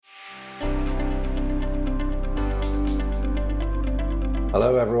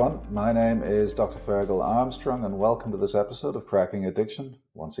Hello, everyone. My name is Dr. Fergal Armstrong, and welcome to this episode of Cracking Addiction.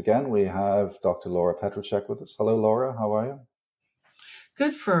 Once again, we have Dr. Laura Petracek with us. Hello, Laura. How are you?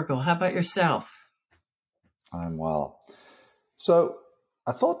 Good, Fergal. How about yourself? I'm well. So,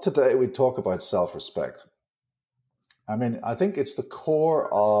 I thought today we'd talk about self-respect. I think it's the core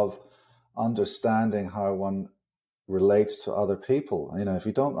of understanding how one relates to other people. If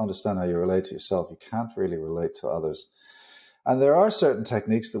you don't understand how you relate to yourself, you can't really relate to others. And there are certain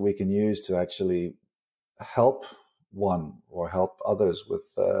techniques that we can use to actually help one or help others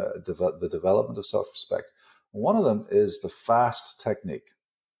with the development of self-respect. One of them is the FAST technique.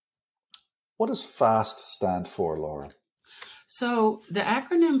 What does FAST stand for, Laura? So the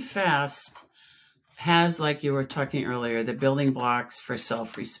acronym FAST has, like you were talking earlier, the building blocks for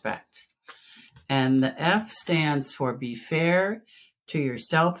self-respect. And the F stands for be fair to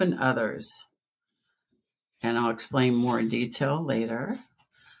yourself and others. And I'll explain more in detail later.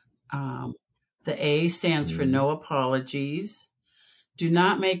 The A stands for no apologies. Do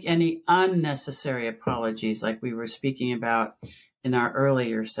not make any unnecessary apologies, like we were speaking about in our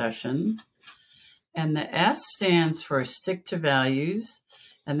earlier session. And the S stands for stick to values.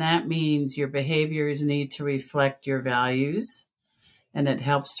 And that means your behaviors need to reflect your values. And it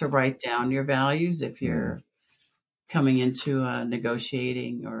helps to write down your values if you're coming into a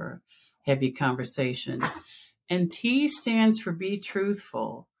negotiating or heavy conversation. And T stands for be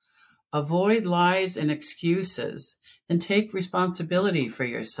truthful. Avoid lies and excuses and take responsibility for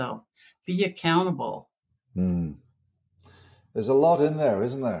yourself. Be accountable. There's a lot in there,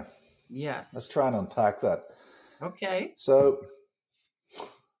 isn't there? Yes. Let's try and unpack that. Okay. So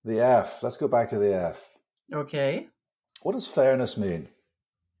the F, let's go back to the F. Okay. What does fairness mean?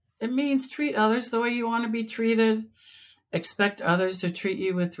 It means treat others the way you want to be treated. Expect others to treat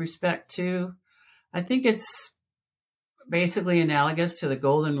you with respect too. I think it's basically analogous to the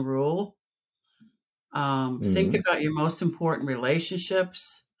golden rule. Think about your most important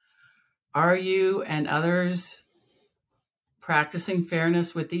relationships. Are you and others practicing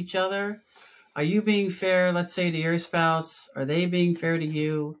fairness with each other? Are you being fair, let's say, to your spouse? Are they being fair to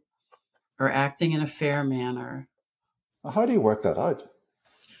you or acting in a fair manner? How do you work that out?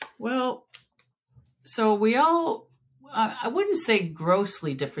 Well, so we all, I wouldn't say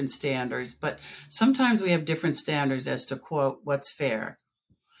grossly different standards, but sometimes we have different standards as to, quote, what's fair.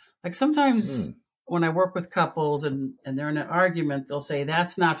 Like sometimes when I work with couples and they're in an argument, they'll say,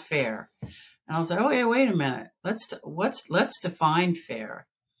 that's not fair. And I'll say, oh, yeah, wait a minute. Let's define fair.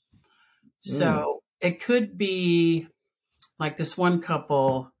 So it could be like this one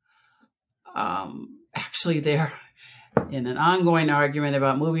couple, actually they're in an ongoing argument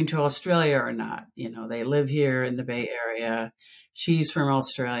about moving to Australia or not. They live here in the Bay Area. She's from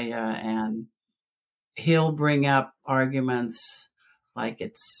Australia, and he'll bring up arguments like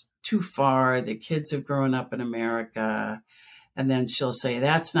it's too far. The kids have grown up in America. And then she'll say,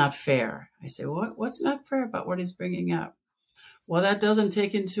 that's not fair. I say, what's not fair about what he's bringing up? Well, that doesn't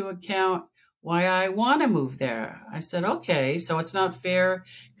take into account why I want to move there. I said, okay, so it's not fair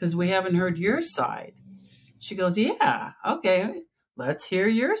because we haven't heard your side. She goes, yeah, okay, let's hear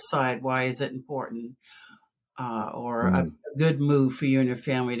your side. Why is it important? Or a good move for you and your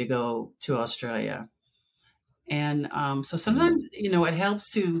family to go to Australia. And so sometimes, it helps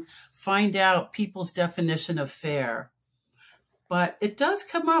to find out people's definition of fair. But it does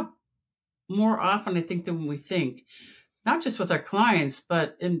come up more often, I think, than we think, not just with our clients,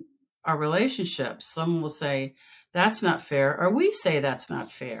 but in our relationships. Someone will say, that's not fair, or we say that's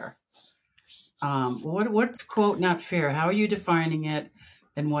not fair. What's, quote, not fair? How are you defining it,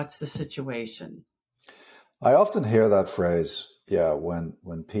 and what's the situation? I often hear that phrase,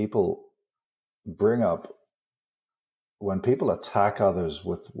 when people attack others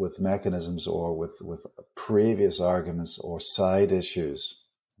with mechanisms or with previous arguments or side issues.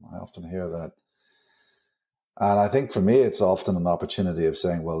 I often hear that. And I think for me, it's often an opportunity of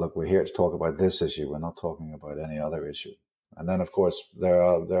saying, well, look, we're here to talk about this issue. We're not talking about any other issue. And then, of course, there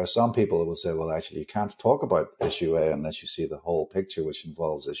are some people who will say, well, actually, you can't talk about issue A unless you see the whole picture, which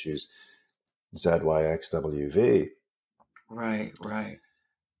involves issues Z, Y, X, W, V. Right.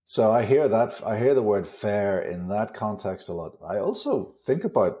 So I hear the word fair in that context a lot. I also think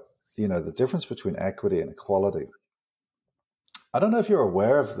about, the difference between equity and equality. I don't know if you're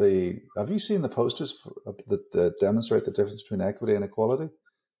aware of have you seen the posters that demonstrate the difference between equity and equality?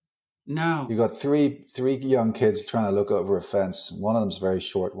 No. You got three young kids trying to look over a fence. One of them's very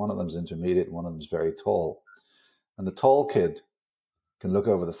short, one of them's intermediate, one of them's very tall. And the tall kid can look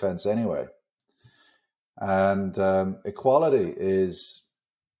over the fence anyway. And equality is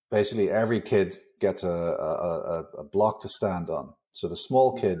basically every kid gets a block to stand on. So the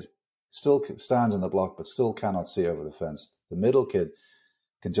small kid still stands in the block, but still cannot see over the fence. The middle kid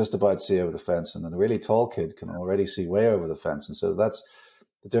can just about see over the fence, and then the really tall kid can already see way over the fence. And so that's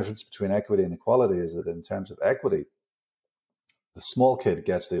the difference between equity and equality, is that in terms of equity, the small kid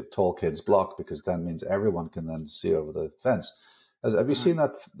gets the tall kid's block because that means everyone can then see over the fence. Have you seen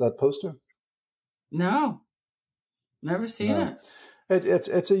that poster? No, never seen No. it.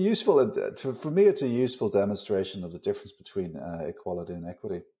 It's a useful, for me, it's a useful demonstration of the difference between equality and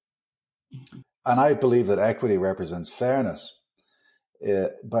equity. Mm-hmm. And I believe that equity represents fairness.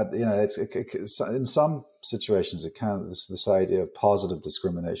 But it's in some situations it can, this idea of positive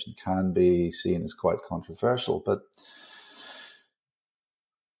discrimination can be seen as quite controversial. But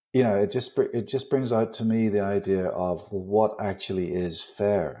it just brings out to me the idea of, well, what actually is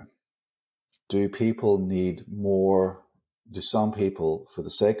fair? Do people need more? Do some people, for the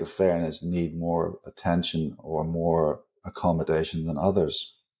sake of fairness, need more attention or more accommodation than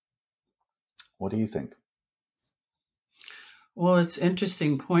others? What do you think? Well, it's an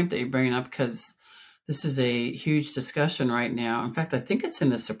interesting point that you bring up, because this is a huge discussion right now. In fact, I think it's in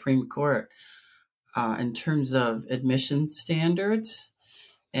the Supreme Court in terms of admissions standards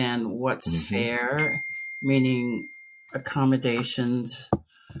and what's fair, meaning accommodations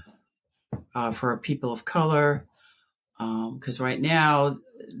for people of color. Because right now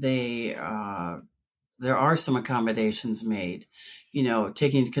there are some accommodations made,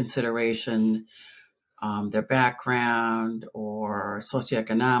 taking into consideration their background or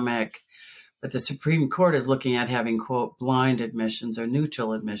socioeconomic. But the Supreme Court is looking at having, quote, blind admissions or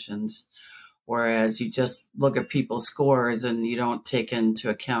neutral admissions, whereas you just look at people's scores and you don't take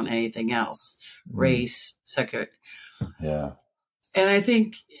into account anything else, race, secular. Yeah. And I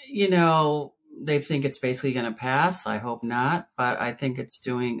think, they think it's basically going to pass. I hope not, but I think it's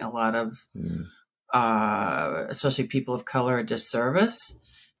doing a lot of, especially people of color, a disservice,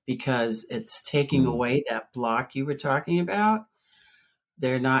 because it's taking away that block you were talking about.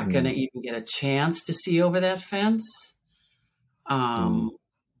 They're not going to even get a chance to see over that fence. And,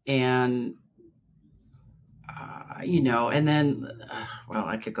 and then, well,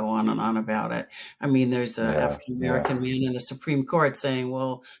 I could go on and on about it. I mean, there's an African-American man in the Supreme Court saying,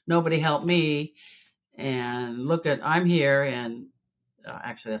 well, nobody helped me. And look I'm here. And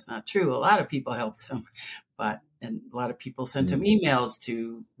actually, that's not true. A lot of people helped him, and a lot of people sent him emails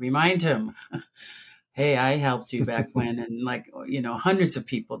to remind him, hey, I helped you back when, and hundreds of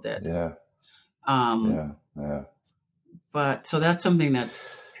people did. Yeah. But so that's something that's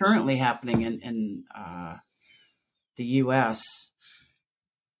currently happening in the U.S.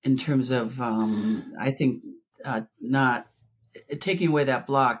 in terms of, I think, not taking away that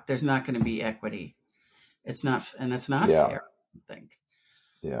block. There's not going to be equity. It's not fair, I think.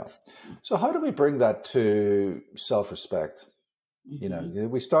 Yeah. So how do we bring that to self-respect?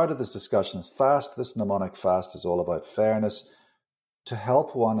 We started this discussion as fast. This mnemonic fast is all about fairness to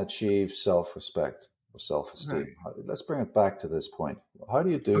help one achieve self-respect or self-esteem. Right. Let's bring it back to this point. How do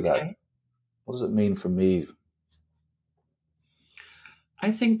you do that? What does it mean for me?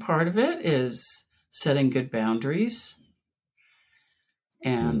 I think part of it is setting good boundaries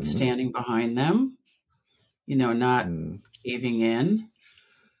and standing behind them, not caving in.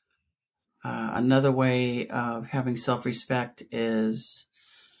 Another way of having self-respect is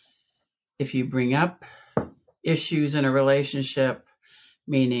if you bring up issues in a relationship,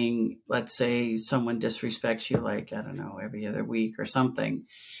 meaning, let's say someone disrespects you, like, I don't know, every other week or something,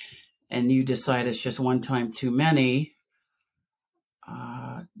 and you decide it's just one time too many,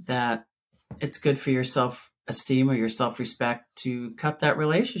 that it's good for your self-esteem or your self-respect to cut that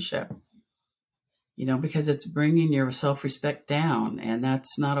relationship, because it's bringing your self-respect down, and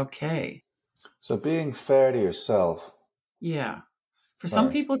that's not okay. So being fair to yourself. Yeah. For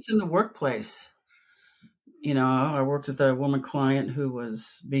some people, it's in the workplace. I worked with a woman client who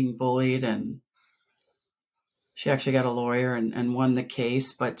was being bullied, and she actually got a lawyer and won the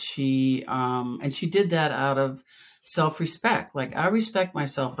case, but she did that out of self-respect. Like, I respect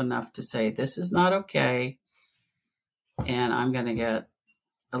myself enough to say, this is not okay. And I'm going to get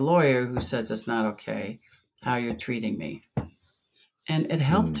a lawyer who says it's not okay how you're treating me. And it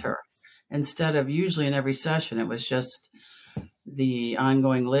helped her. Instead of usually in every session, it was just the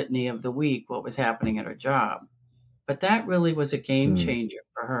ongoing litany of the week, what was happening at her job. But that really was a game changer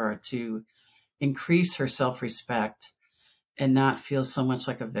for her to increase her self-respect and not feel so much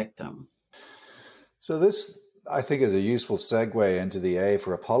like a victim. So this, I think, is a useful segue into the A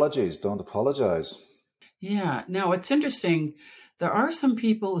for apologies. Don't apologize. Yeah. Now, it's interesting. There are some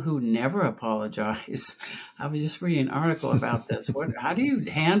people who never apologize. I was just reading an article about this. How do you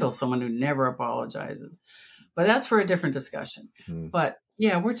handle someone who never apologizes? But that's for a different discussion. Mm. But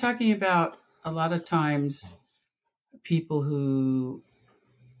yeah, we're talking about a lot of times people who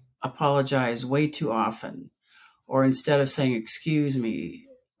apologize way too often, or instead of saying, excuse me,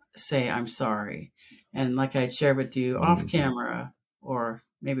 say, I'm sorry. And like I shared with you off camera, or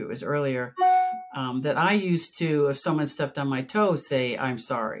maybe it was earlier, that I used to, if someone stepped on my toe, say, I'm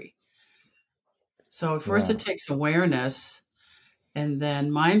sorry. So first Yeah. it takes awareness and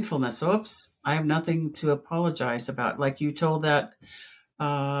then mindfulness. Oops, I have nothing to apologize about. Like you told that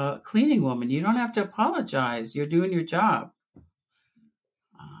cleaning woman, you don't have to apologize. You're doing your job.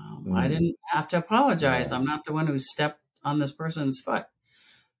 I didn't have to apologize. Yeah. I'm not the one who stepped on this person's foot.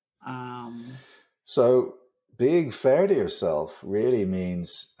 So being fair to yourself really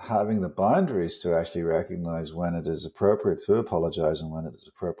means having the boundaries to actually recognize when it is appropriate to apologize and when it is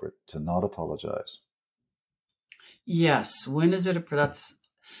appropriate to not apologize. Yes. When is it? That's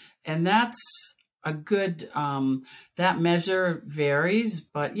a good, that measure varies,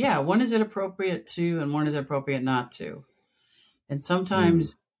 but yeah, when is it appropriate to, and when is it appropriate not to? And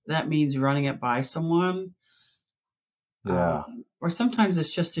sometimes that means running it by someone. Yeah. Or sometimes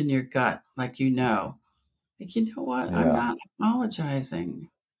it's just in your gut, like, like, you know what? I'm Yeah. not apologizing.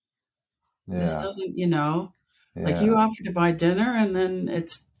 This Yeah. doesn't, like Yeah. you offered to buy dinner and then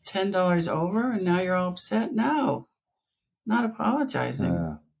it's $10 over and now you're all upset. No, not apologizing.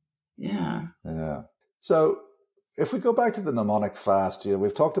 Yeah. Yeah. Yeah. So if we go back to the mnemonic fast,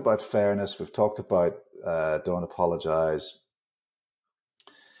 we've talked about fairness, we've talked about don't apologize,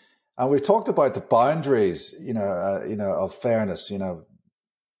 and we've talked about the boundaries, of fairness,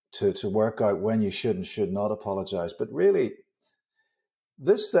 to work out when you should and should not apologize. But really,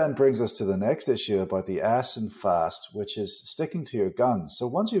 this then brings us to the next issue about the S in fast, which is sticking to your guns. So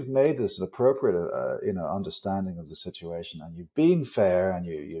once you've made this an appropriate, understanding of the situation, and you've been fair, and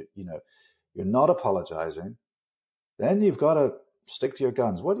you're not apologizing, then you've got to stick to your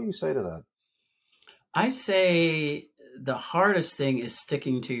guns. What do you say to that? I say the hardest thing is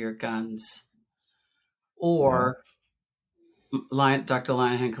sticking to your guns, or Dr.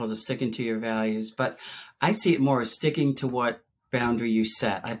 Linehan calls it sticking to your values. But I see it more as sticking to what boundary you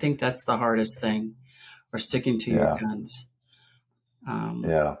set. I think that's the hardest thing, or sticking to your guns.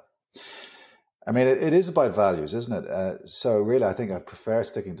 Yeah. I mean, it is about values, isn't it? So really, I think I prefer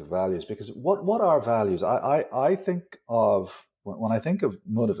sticking to values, because what are values? I think of, when I think of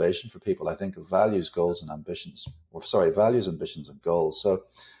motivation for people, I think of values, goals, and ambitions. Or sorry, values, ambitions, and goals. So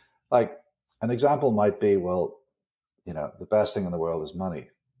like an example might be, well, the best thing in the world is money.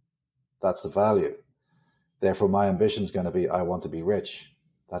 That's the value. Therefore, my ambition is going to be, I want to be rich.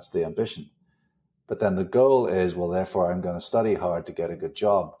 That's the ambition. But then the goal is, well, therefore I'm going to study hard to get a good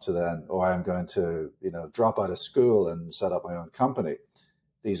job or I'm going to, drop out of school and set up my own company.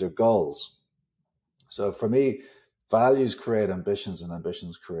 These are goals. So for me, values create ambitions and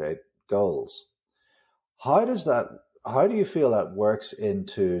ambitions create goals. How do you feel that works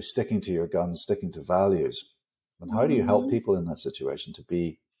into sticking to your guns, sticking to values? And how do you help people in that situation to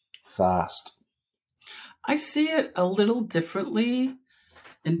be fast? I see it a little differently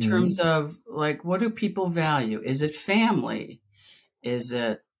in terms of, like, what do people value? Is it family? Is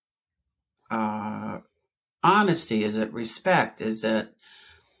it honesty? Is it respect? Is it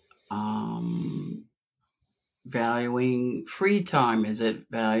valuing free time? Is it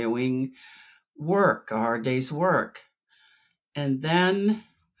valuing work, a hard day's work? And then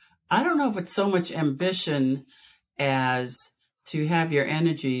I don't know if it's so much ambition as to have your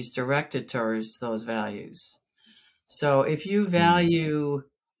energies directed towards those values. So if you value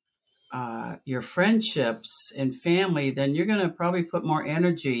your friendships and family, then you're going to probably put more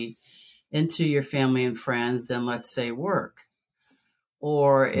energy into your family and friends than, let's say, work.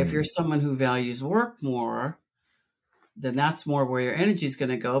 Or if you're someone who values work more, then that's more where your energy is going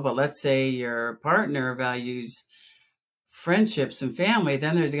to go. But let's say your partner values friendships and family,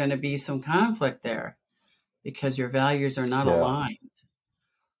 then there's going to be some conflict there because your values are not aligned.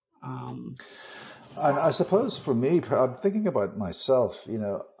 And I suppose for me, I'm thinking about myself,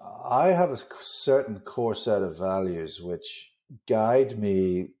 I have a certain core set of values which guide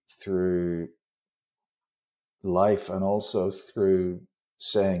me through life and also through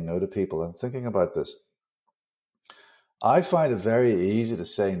saying no to people. I'm thinking about this. I find it very easy to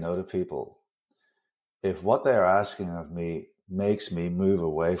say no to people if what they're asking of me makes me move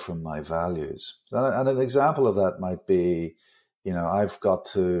away from my values. And an example of that might be, I've got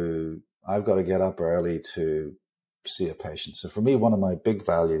to get up early to see a patient. So for me, one of my big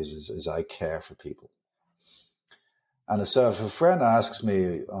values is I care for people. And so if a friend asks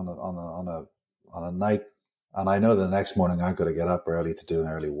me on a night And I know the next morning I've got to get up early to do an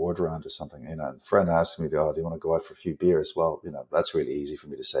early ward round or something. You know, and a friend asked me, "Oh, do you want to go out for a few beers?" Well, you know, that's really easy for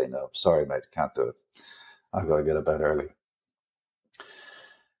me to say no. Sorry, mate, can't do it. I've got to get to bed early.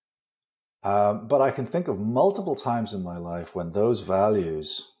 But I can think of multiple times in my life when those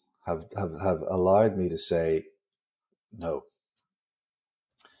values have allowed me to say no.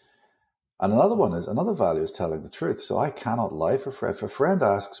 And another value is telling the truth. So I cannot lie for friends. If a friend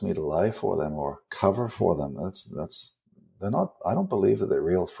asks me to lie for them or cover for them, they're not, I don't believe that they're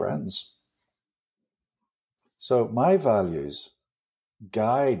real friends. So my values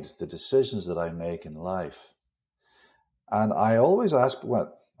guide the decisions that I make in life. And I always ask,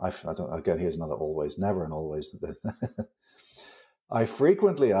 here's another always, never an always. I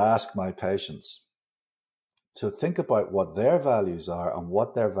frequently ask my patients to think about what their values are and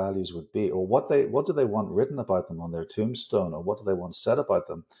what their values would be, or what do they want written about them on their tombstone, or what do they want said about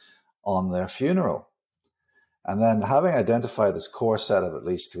them on their funeral. And then, having identified this core set of at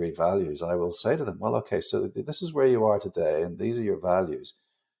least 3 values, I will say to them, well, okay, so this is where you are today, and these are your values.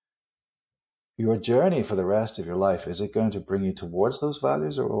 Your journey for the rest of your life, is it going to bring you towards those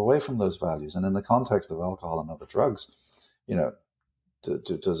values or away from those values? And in the context of alcohol and other drugs, you know,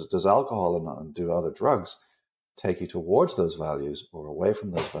 does alcohol and do other drugs take you towards those values or away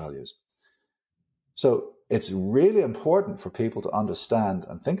from those values? So it's really important for people to understand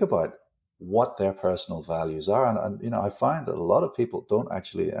and think about what their personal values are. And you know, I find that a lot of people don't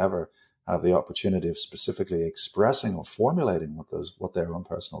actually ever have the opportunity of specifically expressing or formulating what their own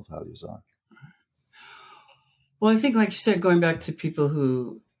personal values are. Well, I think, like you said, going back to people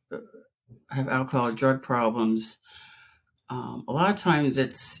who have alcohol or drug problems, a lot of times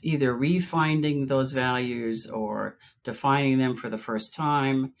it's either refinding those values or defining them for the first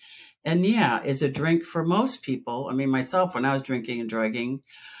time. And yeah, is a drink for most people. I mean, myself, when I was drinking and drugging,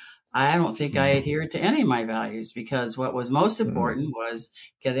 I don't think I adhered to any of my values, because what was most important was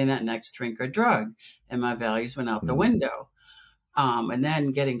getting that next drink or drug, and my values went out the window. And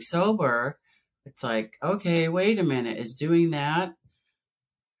then getting sober, it's like, okay, wait a minute, is doing that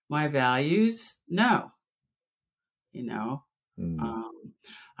my values? No. You know,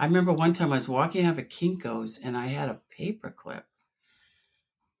 I remember one time I was walking out of a Kinko's and I had a paperclip,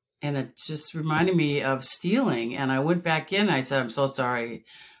 and it just reminded me of stealing. And I went back in. I said, "I'm so sorry.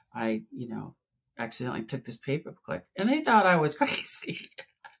 I, accidentally took this paperclip," and they thought I was crazy.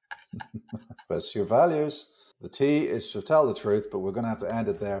 But it's your values. The T is to tell the truth, but we're going to have to end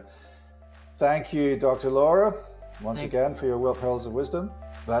it there. Thank you, Dr. Laura, once again for your pearls of wisdom.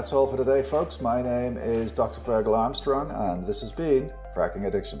 That's all for today, folks. My name is Dr. Fergal Armstrong, and this has been Cracking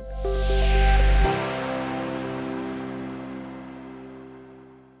Addiction.